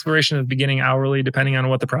do some exploration at the beginning hourly, depending on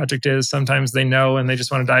what the project is. Sometimes they know and they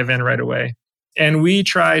just want to dive in right away. And we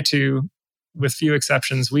try to, with few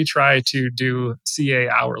exceptions, we try to do CA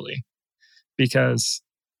hourly because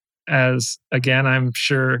again, I'm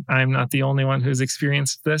sure I'm not the only one who's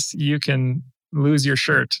experienced this. You can lose your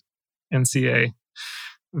shirt in CA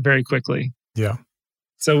very quickly. Yeah.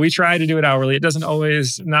 So we try to do it hourly. It doesn't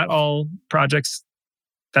always, not all projects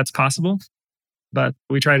that's possible, but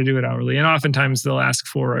we try to do it hourly. And oftentimes they'll ask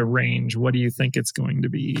for a range. What do you think it's going to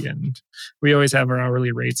be? And we always have our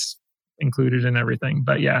hourly rates included in everything.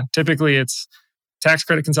 But yeah, typically it's tax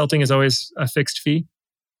credit consulting is always a fixed fee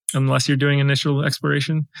unless you're doing initial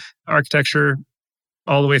exploration. Architecture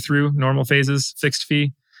all the way through normal phases, fixed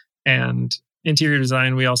fee. And interior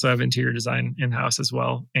design, we also have interior design in-house as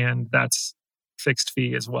well. And that's fixed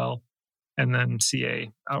fee as well. And then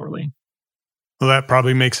CA hourly. Well, that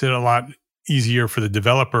probably makes it a lot easier for the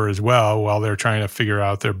developer as well. While they're trying to figure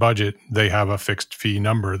out their budget, they have a fixed fee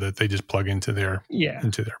number that they just plug into their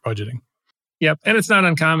budgeting. Yep. And it's not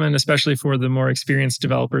uncommon, especially for the more experienced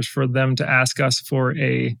developers, for them to ask us for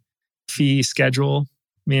a fee schedule,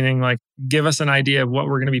 meaning like give us an idea of what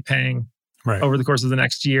we're going to be paying over the course of the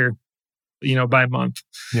next year, by month.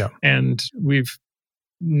 Yeah. And we've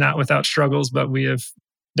not without struggles, but we have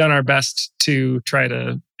done our best to try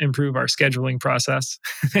to improve our scheduling process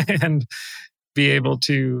and be able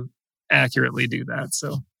to accurately do that.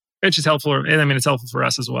 So which is helpful. And I mean, it's helpful for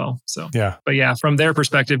us as well. So, but yeah, from their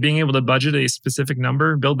perspective, being able to budget a specific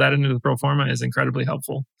number, build that into the pro forma is incredibly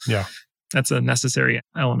helpful. Yeah. That's a necessary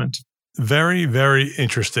element. Very, very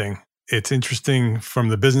interesting. It's interesting from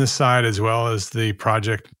the business side as well as the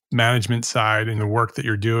project management side and the work that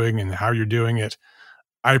you're doing and how you're doing it.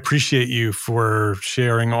 I appreciate you for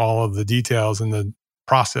sharing all of the details and the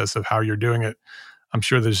process of how you're doing it. I'm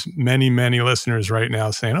sure there's many, many listeners right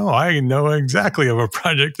now saying, oh, I know exactly of a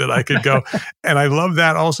project that I could go. And I love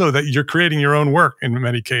that also that you're creating your own work in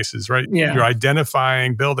many cases, right? Yeah. You're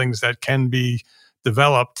identifying buildings that can be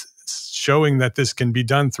developed, showing that this can be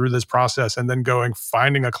done through this process, and then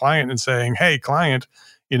finding a client and saying, hey, client,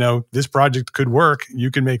 this project could work. You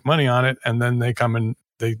can make money on it. And then they come and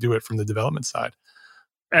they do it from the development side.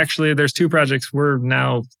 Actually, there's two projects we're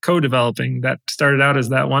now co-developing that started out as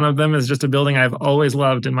that. One of them is just a building I've always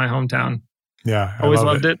loved in my hometown. Yeah. Always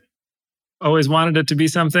loved it. Always wanted it to be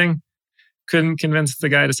something. Couldn't convince the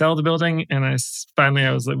guy to sell the building. And I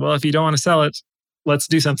was like, well, if you don't want to sell it, let's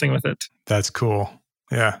do something with it. That's cool.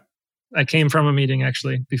 Yeah. I came from a meeting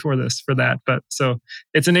actually before this for that. But so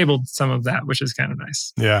it's enabled some of that, which is kind of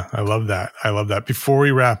nice. Yeah. I love that. Before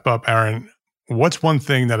we wrap up, Aaron, What's one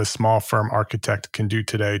thing that a small firm architect can do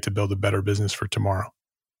today to build a better business for tomorrow?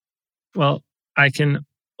 Well, I can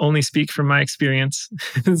only speak from my experience.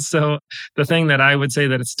 So the thing that I would say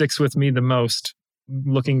that it sticks with me the most,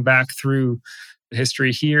 looking back through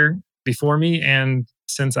history here before me and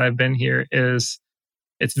since I've been here, is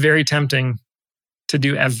it's very tempting to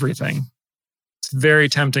do everything. It's very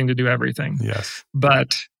tempting to do everything. Yes.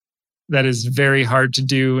 But that is very hard to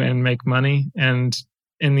do and make money. And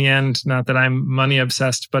in the end, not that I'm money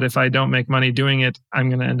obsessed, but if I don't make money doing it, I'm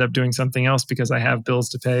going to end up doing something else because I have bills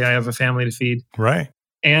to pay. I have a family to feed. Right.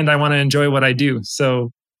 And I want to enjoy what I do.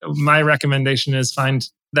 So my recommendation is find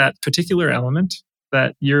that particular element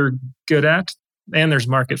that you're good at. And there's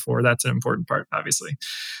market for. That's an important part, obviously.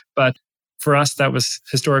 But for us, that was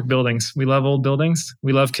historic buildings. We love old buildings.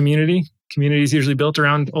 We love community. Community is usually built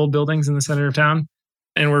around old buildings in the center of town.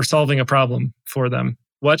 And we're solving a problem for them.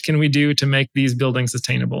 What can we do to make these buildings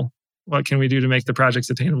attainable? What can we do to make the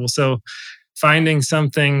projects attainable? So finding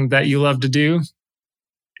something that you love to do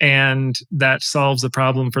and that solves a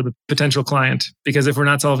problem for the potential client. Because if we're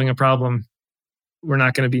not solving a problem, we're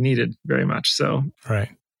not going to be needed very much. So, right.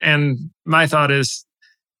 And my thought is,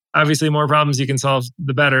 obviously, more problems you can solve,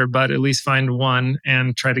 the better, but at least find one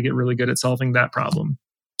and try to get really good at solving that problem.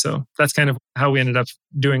 So that's kind of how we ended up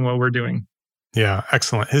doing what we're doing. Yeah,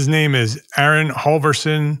 excellent. His name is Aaron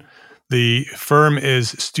Holverson. The firm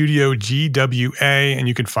is Studio GWA, and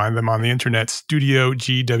you can find them on the internet,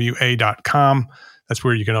 studiogwa.com. That's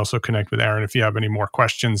where you can also connect with Aaron. If you have any more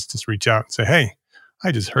questions, just reach out and say, hey,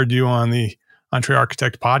 I just heard you on the Entre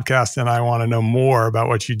Architect podcast, and I want to know more about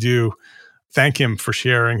what you do. Thank him for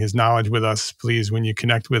sharing his knowledge with us, please, when you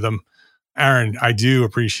connect with him. Aaron, I do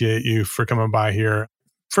appreciate you for coming by here.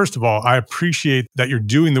 First of all, I appreciate that you're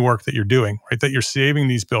doing the work that you're doing, right? That you're saving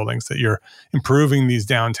these buildings, that you're improving these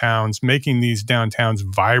downtowns, making these downtowns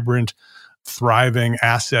vibrant, thriving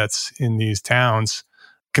assets in these towns,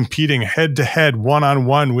 competing head-to-head,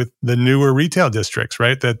 one-on-one with the newer retail districts,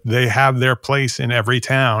 right? That they have their place in every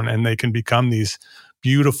town and they can become these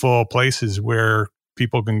beautiful places where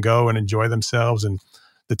people can go and enjoy themselves, and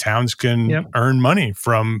the towns can earn money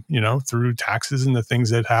from, through taxes and the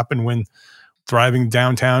things that happen when thriving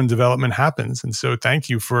downtown development happens. And so thank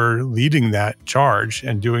you for leading that charge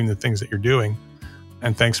and doing the things that you're doing.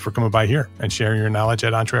 And thanks for coming by here and sharing your knowledge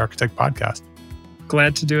at Entre Architect Podcast.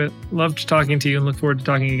 Glad to do it. Loved talking to you and look forward to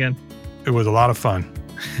talking again. It was a lot of fun.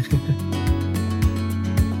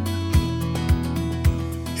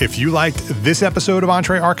 If you liked this episode of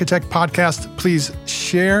Entre Architect Podcast, please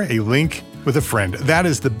share a link with a friend. That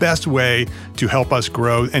is the best way to help us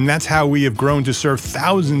grow. And that's how we have grown to serve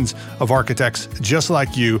thousands of architects just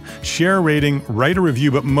like you. Share a rating, write a review,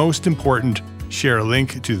 but most important, share a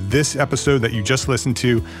link to this episode that you just listened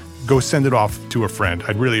to. Go send it off to a friend.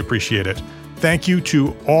 I'd really appreciate it. Thank you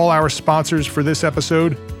to all our sponsors for this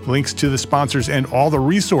episode. Links to the sponsors and all the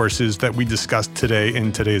resources that we discussed today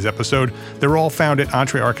in today's episode, they're all found at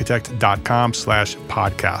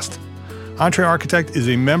entrearchitect.com/podcast. Entre Architect is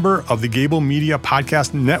a member of the Gable Media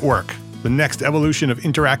Podcast Network, the next evolution of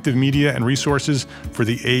interactive media and resources for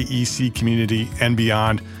the AEC community and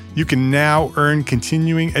beyond. You can now earn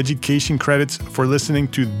continuing education credits for listening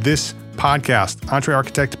to this podcast. Entre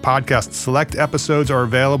Architect Podcast select episodes are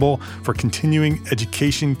available for continuing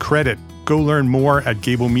education credit. Go learn more at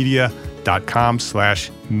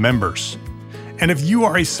gablemedia.com/members. And if you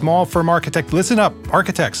are a small firm architect, listen up,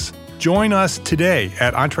 architects. Join us today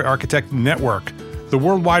at Entre Architect Network, the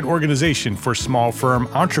worldwide organization for small firm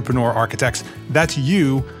entrepreneur architects. That's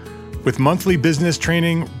you, with monthly business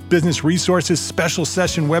training, business resources, special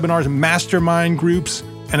session webinars, mastermind groups,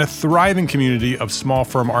 and a thriving community of small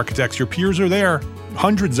firm architects. Your peers are there.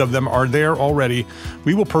 Hundreds of them are there already.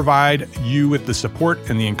 We will provide you with the support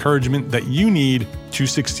and the encouragement that you need to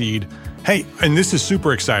succeed. Hey, and this is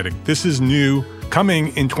super exciting. This is new,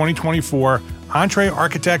 coming in 2024. Entre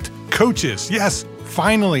Architect Coaches. Yes,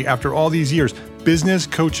 finally, after all these years, business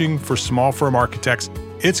coaching for small firm architects.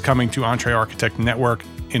 It's coming to Entre Architect Network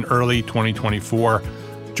in early 2024.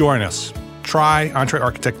 Join us. Try Entre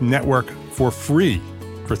Architect Network for free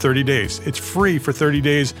for 30 days. It's free for 30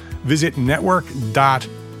 days. Visit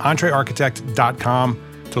network.entrearchitect.com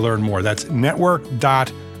to learn more. That's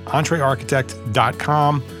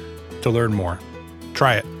network.entrearchitect.com to learn more.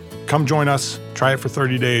 Try it. Come join us. Try it for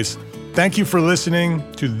 30 days. Thank you for listening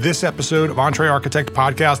to this episode of Entre Architect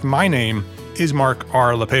Podcast. My name is Mark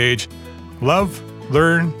R. LePage. Love,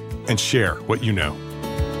 learn, and share what you know.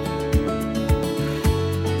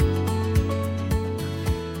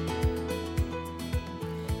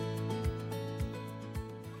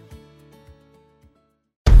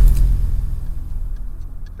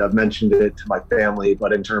 I've mentioned it to my family,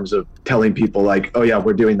 but in terms of telling people like, oh yeah,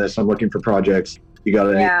 we're doing this, I'm looking for projects, you got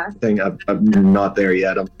anything? I'm not there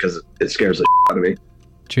yet because it scares the out of me.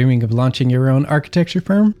 Dreaming of launching your own architecture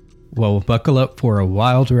firm? Well, buckle up for a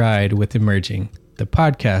wild ride with Emerging, the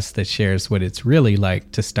podcast that shares what it's really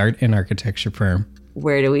like to start an architecture firm.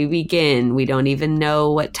 Where do we begin? We don't even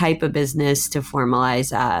know what type of business to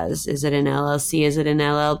formalize as. Is it an LLC? Is it an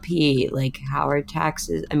LLP? Like, how are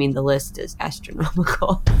taxes? I mean, the list is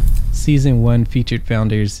astronomical. Season 1 featured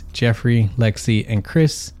founders Jeffrey, Lexi, and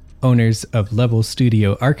Chris, owners of Level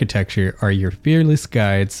Studio Architecture, are your fearless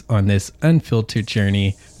guides on this unfiltered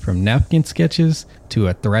journey from napkin sketches to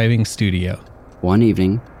a thriving studio. One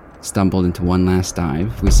evening, stumbled into one last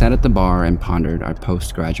dive, we sat at the bar and pondered our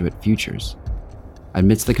postgraduate futures.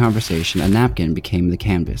 Amidst the conversation, a napkin became the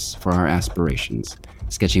canvas for our aspirations,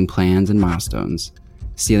 sketching plans and milestones,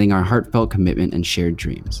 sealing our heartfelt commitment and shared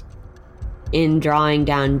dreams. In drawing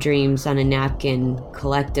down dreams on a napkin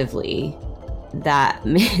collectively, that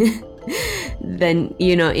then,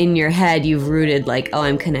 you know, in your head, you've rooted like, oh,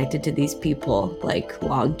 I'm connected to these people, like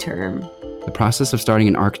long term. The process of starting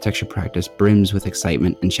an architecture practice brims with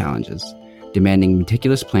excitement and challenges, demanding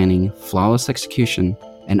meticulous planning, flawless execution,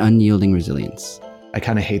 and unyielding resilience. I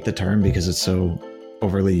kind of hate the term because it's so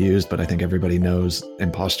overly used, but I think everybody knows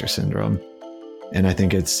imposter syndrome. And I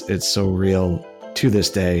think it's so real to this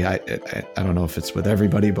day. I don't know if it's with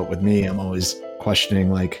everybody, but with me, I'm always questioning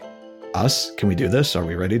like, us? Can we do this? Are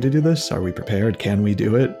we ready to do this? Are we prepared? Can we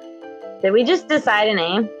do it? Did we just decide a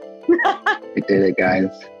name? We did it, guys.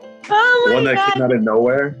 Oh my One that God. came out of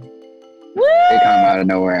nowhere. Woo! It came out of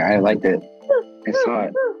nowhere. I liked it. I saw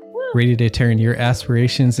it. Ready to turn your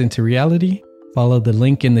aspirations into reality? Follow the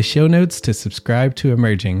link in the show notes to subscribe to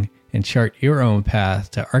Emerging and chart your own path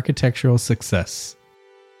to architectural success.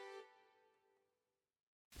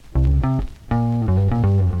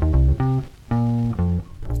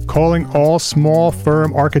 Calling all small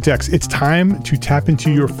firm architects. It's time to tap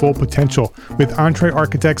into your full potential with Entree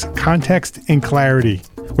Architects Context and Clarity,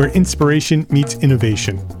 where inspiration meets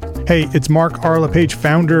innovation. Hey, it's Mark R. LePage,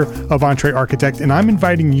 founder of Entree Architect, and I'm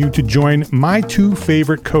inviting you to join my two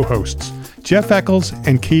favorite co-hosts, Jeff Eccles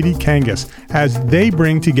and Katie Kangas, as they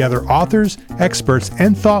bring together authors, experts,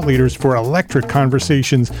 and thought leaders for electric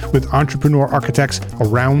conversations with entrepreneur architects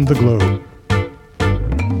around the globe.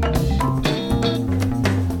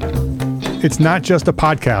 It's not just a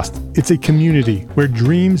podcast, it's a community where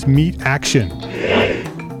dreams meet action.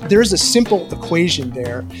 There's a simple equation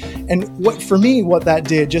there. And what that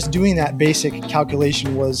did, just doing that basic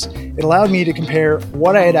calculation, was it allowed me to compare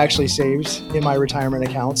what I had actually saved in my retirement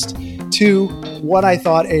accounts to what I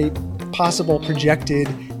thought a possible projected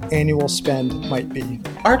annual spend might be.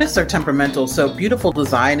 Artists are temperamental, so beautiful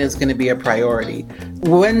design is going to be a priority.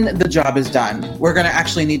 When the job is done, we're going to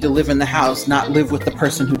actually need to live in the house, not live with the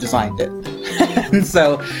person who designed it. And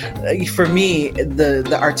so for me,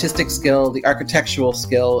 the artistic skill, the architectural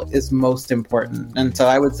skill is most important. And so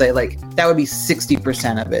I would say like that would be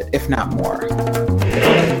 60% of it, if not more.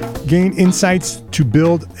 Gain insights to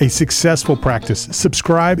build a successful practice.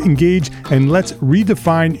 Subscribe, engage, and let's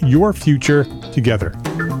redefine your future together.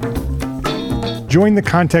 Join the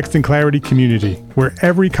Context and Clarity community, where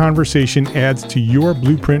every conversation adds to your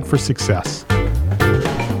blueprint for success.